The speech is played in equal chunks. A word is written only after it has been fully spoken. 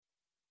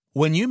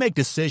When you make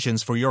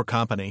decisions for your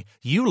company,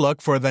 you look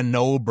for the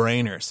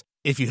no-brainers.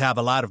 If you have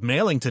a lot of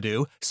mailing to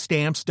do,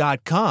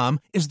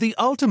 Stamps.com is the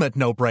ultimate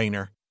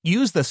no-brainer.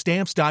 Use the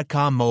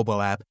Stamps.com mobile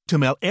app to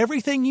mail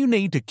everything you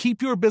need to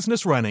keep your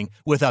business running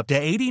with up to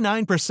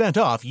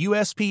 89% off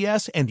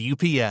USPS and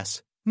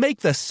UPS. Make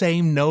the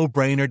same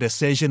no-brainer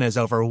decision as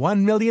over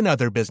 1 million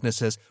other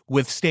businesses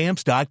with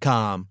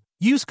Stamps.com.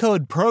 Use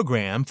code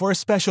PROGRAM for a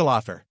special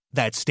offer.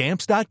 That's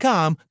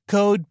Stamps.com,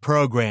 code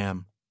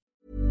PROGRAM.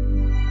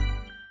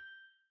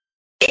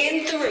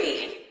 In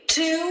 3,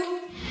 2,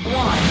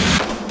 1.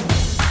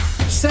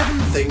 7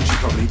 things you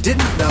probably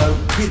didn't know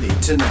you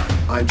need to know.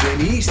 I'm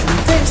Jamie East, and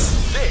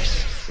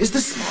this is the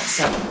Smart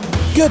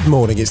 7. Good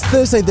morning, it's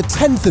Thursday the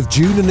 10th of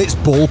June and it's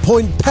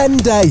Ballpoint Pen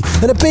Day.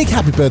 And a big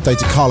happy birthday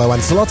to Carlo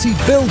Ancelotti,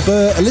 Bill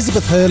Burr,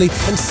 Elizabeth Hurley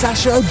and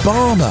Sasha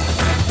Obama.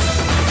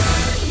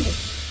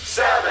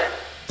 7.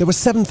 There were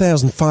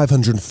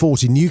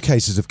 7,540 new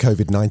cases of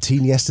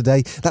COVID-19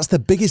 yesterday. That's the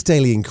biggest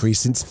daily increase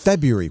since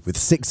February, with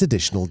 6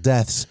 additional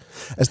deaths.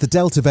 As the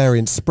Delta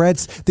variant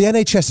spreads, the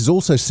NHS is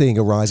also seeing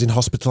a rise in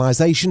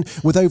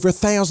hospitalisation, with over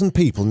 1,000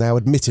 people now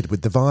admitted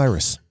with the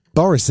virus.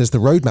 Boris says the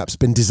roadmap's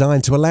been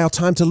designed to allow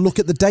time to look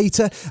at the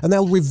data, and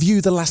they'll review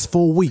the last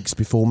 4 weeks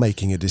before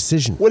making a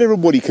decision. What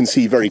everybody can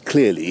see very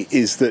clearly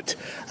is that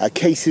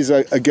cases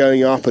are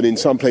going up, and in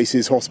some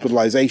places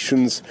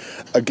hospitalisations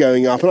are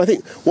going up. And I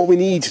think what we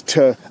need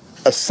to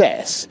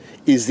assess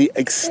is the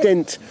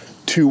extent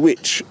to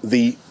which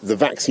the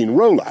vaccine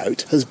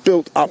rollout has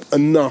built up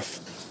enough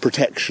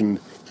protection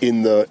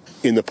in the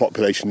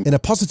population. In a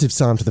positive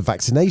sign for the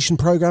vaccination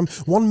programme,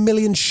 1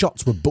 million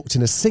shots were booked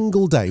in a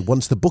single day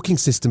once the booking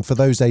system for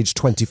those aged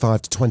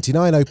 25 to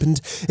 29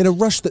 opened, in a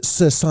rush that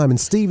Sir Simon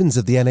Stevens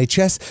of the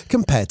NHS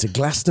compared to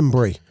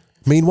Glastonbury.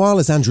 Meanwhile,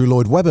 as Andrew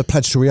Lloyd Webber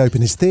pledged to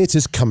reopen his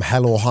theatres come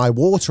hell or high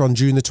water on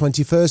June the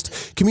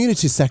 21st,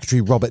 Community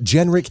Secretary Robert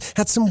Jenrick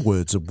had some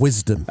words of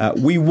wisdom.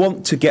 We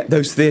want to get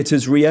those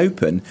theatres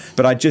reopen,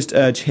 but I just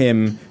urge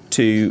him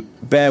to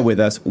bear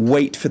with us,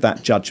 wait for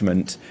that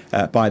judgment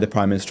by the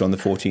Prime Minister on the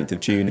 14th of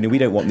June. We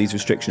don't want these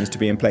restrictions to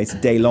be in place a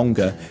day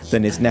longer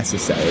than is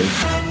necessary.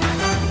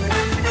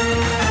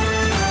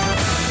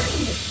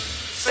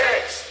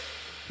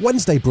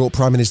 Wednesday brought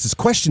Prime Minister's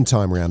question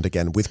time round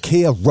again, with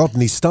Keir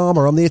Rodney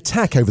Starmer on the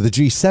attack over the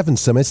G7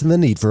 summit and the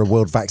need for a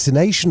world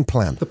vaccination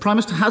plan. The Prime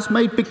Minister has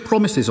made big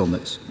promises on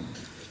this,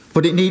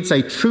 but it needs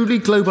a truly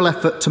global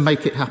effort to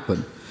make it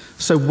happen.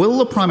 So will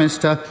the Prime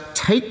Minister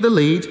take the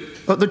lead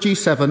at the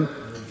G7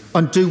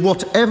 and do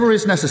whatever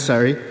is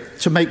necessary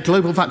to make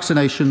global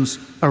vaccinations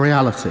a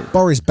reality?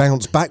 Boris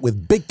bounced back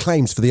with big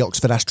claims for the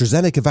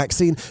Oxford-AstraZeneca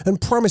vaccine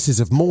and promises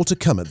of more to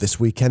come at this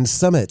weekend's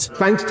summit.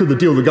 Thanks to the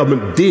deal the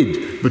government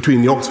did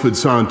between the Oxford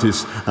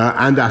scientists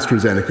and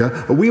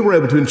AstraZeneca, we were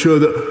able to ensure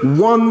that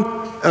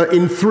 1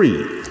 in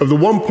 3 of the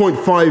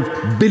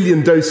 1.5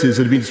 billion doses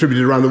that have been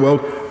distributed around the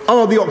world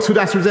are the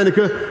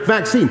Oxford-AstraZeneca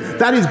vaccine.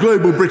 That is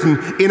global Britain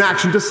in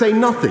action, to say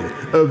nothing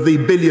of the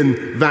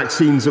billion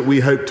vaccines that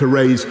we hope to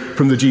raise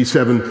from the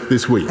G7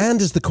 this week.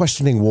 And as the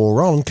questioning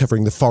wore on,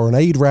 covering the foreign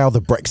aid row,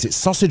 the Brexit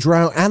sausage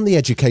row and the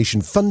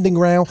education funding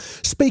row,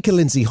 Speaker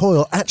Lindsay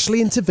Hoyle actually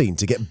intervened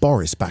to get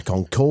Boris back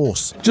on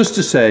course. Just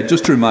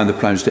to remind the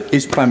Prime Minister,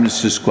 it's Prime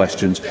Minister's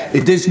questions.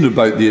 It isn't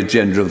about the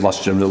agenda of the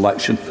last general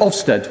election.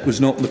 Ofsted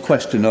was not the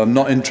question. I'm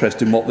not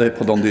interested in what they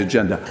put on the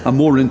agenda. I'm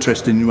more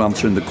interested in you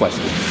answering the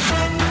question.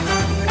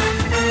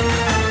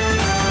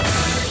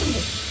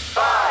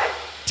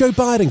 Joe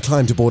Biden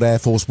climbed aboard Air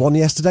Force One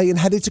yesterday and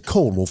headed to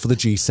Cornwall for the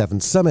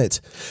G7 summit.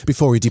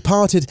 Before he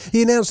departed,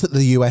 he announced that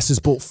the US has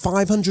bought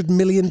 500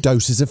 million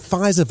doses of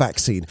Pfizer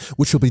vaccine,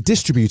 which will be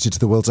distributed to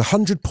the world's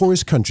 100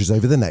 poorest countries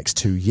over the next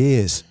 2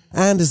 years.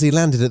 And as he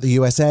landed at the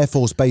US Air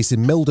Force Base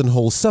in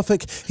Mildenhall,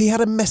 Suffolk, he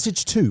had a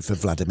message too for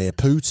Vladimir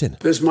Putin.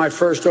 This is my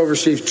first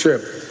overseas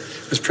trip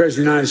as President of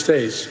the United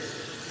States.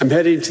 I'm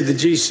heading to the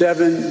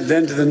G7,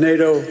 then to the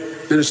NATO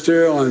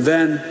ministerial, and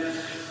then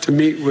to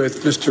meet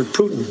with Mr.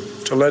 Putin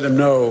to let him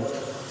know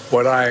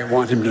what I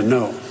want him to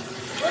know.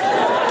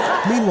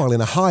 Meanwhile,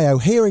 in Ohio,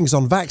 hearings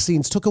on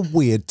vaccines took a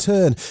weird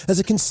turn as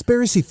a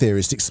conspiracy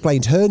theorist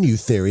explained her new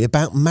theory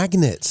about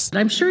magnets.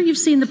 I'm sure you've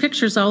seen the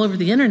pictures all over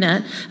the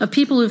internet of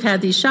people who've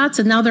had these shots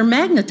and now they're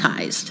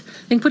magnetized.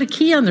 They can put a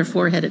key on their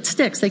forehead, it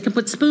sticks. They can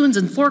put spoons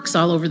and forks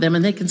all over them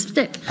and they can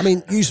stick. I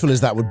mean, useful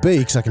as that would be,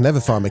 because I can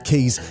never find my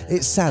keys,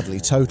 it's sadly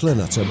total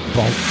and utter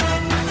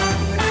bonk.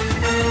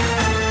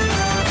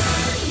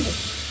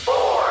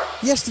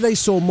 Yesterday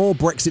saw more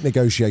Brexit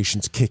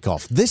negotiations kick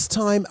off, this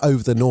time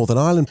over the Northern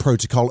Ireland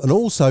Protocol and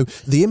also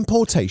the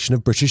importation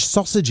of British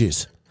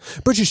sausages.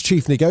 British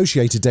Chief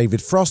Negotiator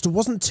David Frost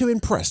wasn't too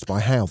impressed by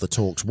how the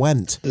talks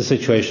went. The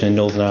situation in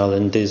Northern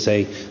Ireland is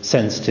a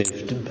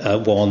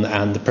sensitive one,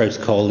 and the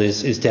protocol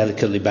is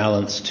delicately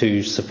balanced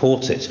to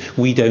support it.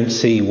 We don't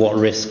see what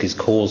risk is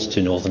caused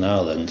to Northern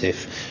Ireland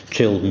if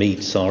chilled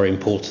meats are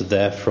imported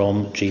there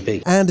from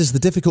GB. And as the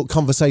difficult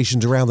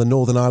conversations around the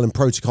Northern Ireland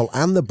Protocol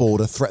and the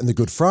border threatened the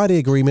Good Friday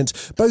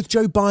Agreement, both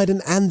Joe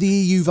Biden and the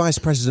EU Vice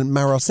President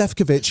Maroš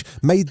Šefčovič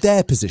made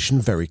their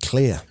position very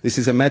clear. This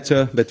is a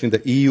matter between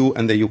the EU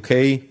and the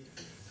UK.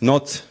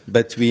 not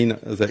between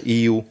the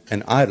EU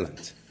and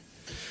Ireland.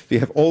 We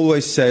have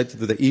always said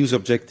that the EU's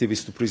objective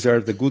is to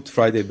preserve the Good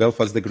Friday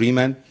Belfast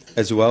Agreement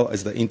as well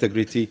as the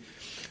integrity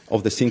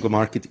of the single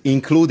market,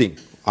 including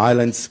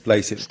Ireland's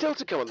place in. Still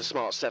to come on the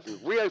Smart 7,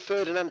 Rio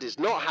Ferdinand is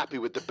not happy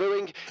with the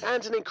booing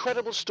and an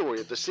incredible story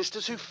of the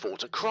sisters who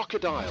fought a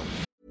crocodile.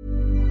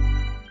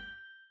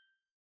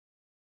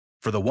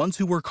 For the ones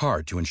who work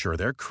hard to ensure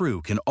their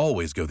crew can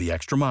always go the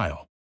extra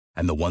mile,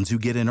 and the ones who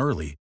get in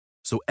early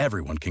so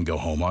everyone can go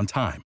home on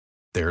time,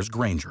 there's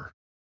Grainger,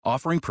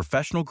 offering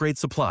professional-grade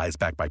supplies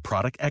backed by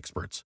product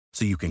experts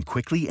so you can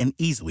quickly and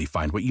easily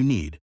find what you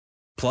need.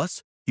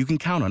 Plus, you can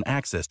count on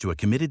access to a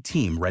committed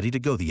team ready to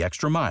go the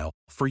extra mile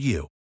for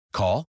you.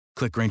 Call,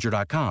 click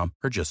Grainger.com,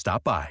 or just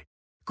stop by.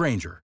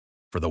 Grainger,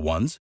 for the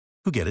ones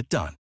who get it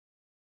done.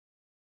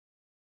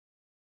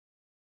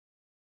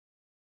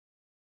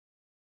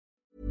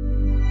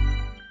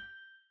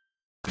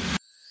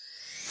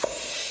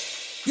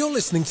 You're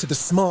listening to the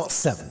Smart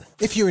 7.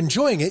 If you're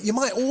enjoying it, you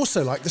might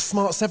also like the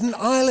Smart 7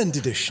 Ireland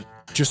edition.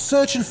 Just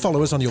search and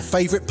follow us on your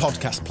favourite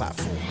podcast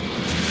platform.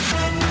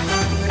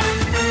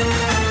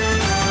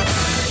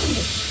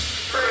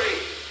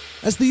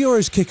 As the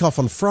Euros kick off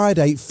on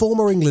Friday,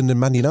 former England and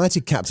Man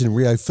United captain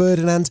Rio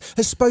Ferdinand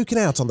has spoken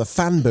out on the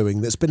fan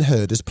booing that's been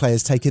heard as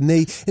players take a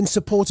knee in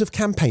support of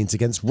campaigns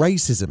against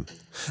racism.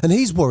 And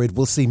he's worried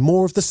we'll see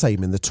more of the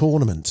same in the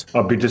tournament.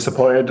 I'd be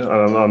disappointed,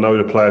 and I know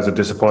the players are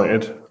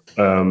disappointed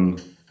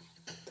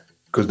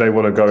because they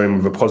want to go in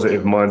with a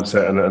positive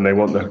mindset and they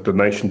want the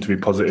nation to be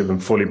positive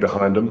and fully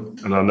behind them.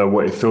 And I know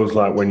what it feels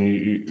like when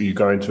you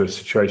go into a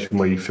situation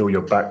where you feel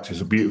you're backed. It's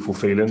a beautiful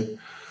feeling.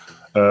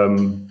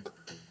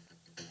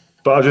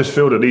 But I just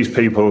feel that these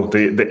people,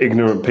 the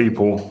ignorant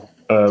people,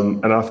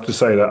 and I have to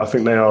say that I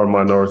think they are a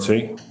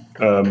minority,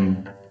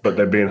 but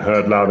they're being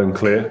heard loud and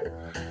clear.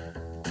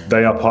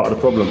 They are part of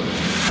the problem.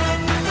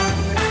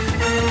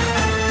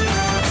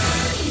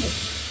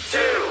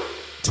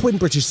 Twin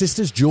British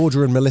sisters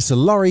Georgia and Melissa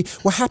Lorry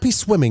were happy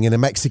swimming in a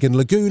Mexican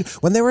lagoon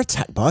when they were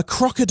attacked by a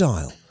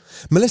crocodile.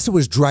 Melissa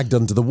was dragged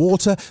under the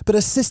water, but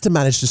her sister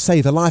managed to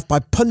save her life by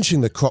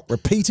punching the croc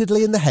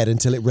repeatedly in the head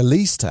until it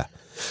released her.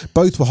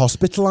 Both were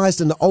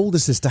hospitalised, and the older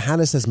sister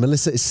Hannah says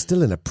Melissa is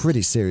still in a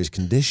pretty serious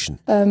condition.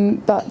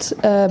 But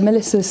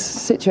Melissa's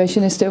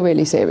situation is still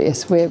really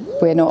serious.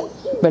 We're not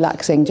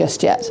relaxing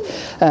just yet.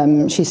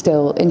 She's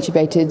still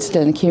intubated,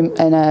 still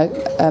in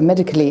a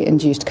medically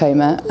induced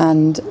coma,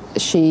 and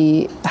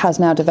she has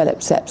now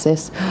developed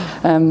sepsis.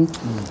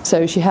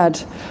 So she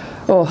had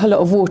a lot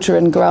of water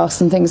and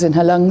grass and things in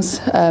her lungs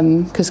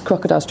because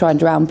crocodiles try and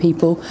drown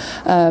people,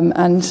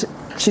 and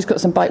she's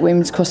got some bite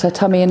wounds across her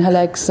tummy and her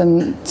legs,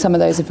 and some of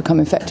those have become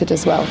infected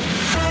as well.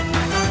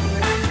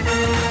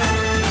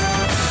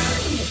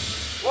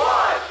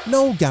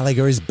 Noel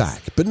Gallagher is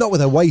back, but not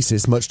with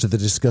Oasis, much to the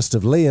disgust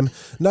of Liam.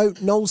 No,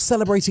 Noel's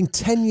celebrating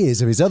 10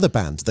 years of his other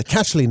band, the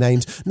catchily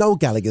named Noel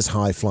Gallagher's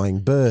High Flying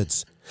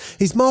Birds.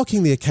 He's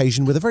marking the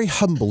occasion with a very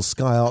humble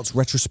Sky Arts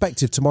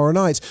retrospective tomorrow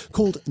night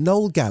called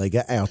Noel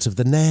Gallagher Out of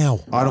the Now.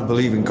 I don't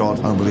believe in God,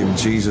 I don't believe in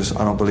Jesus,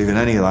 I don't believe in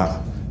any of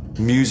that.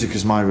 Music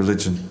is my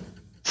religion.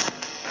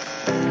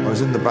 I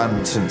was in the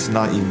band since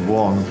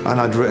 91 and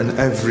I'd written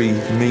every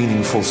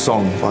meaningful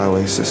song by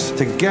Oasis.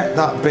 To get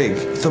that big,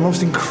 it's the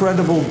most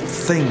incredible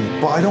thing,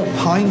 but I don't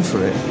pine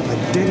for it.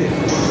 I did it.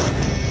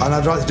 And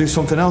I'd like to do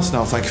something else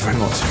now, thank you very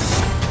much.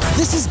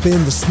 This has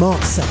been The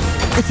Smart 7.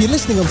 If you're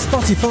listening on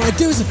Spotify,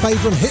 do us a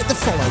favour and hit the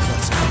follow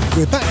button.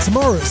 We're back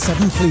tomorrow at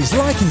 7. Please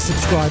like and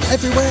subscribe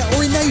everywhere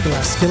or enable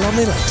our skill on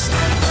Alexa.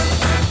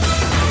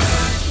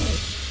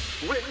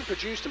 Written,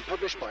 produced and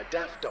published by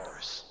Daft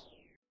Doris.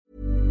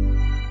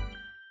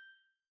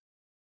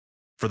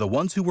 For the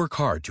ones who work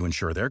hard to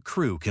ensure their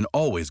crew can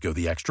always go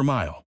the extra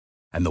mile,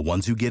 and the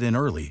ones who get in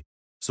early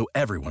so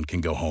everyone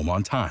can go home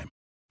on time,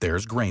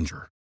 there's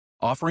Grainger,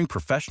 offering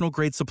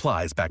professional-grade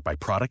supplies backed by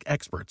product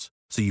experts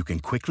so you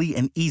can quickly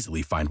and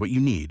easily find what you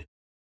need.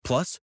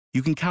 Plus,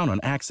 you can count on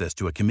access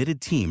to a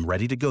committed team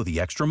ready to go the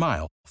extra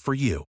mile for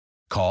you.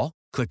 Call,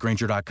 click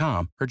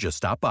Grainger.com, or just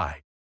stop by.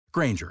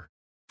 Grainger,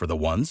 for the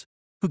ones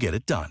who get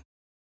it done.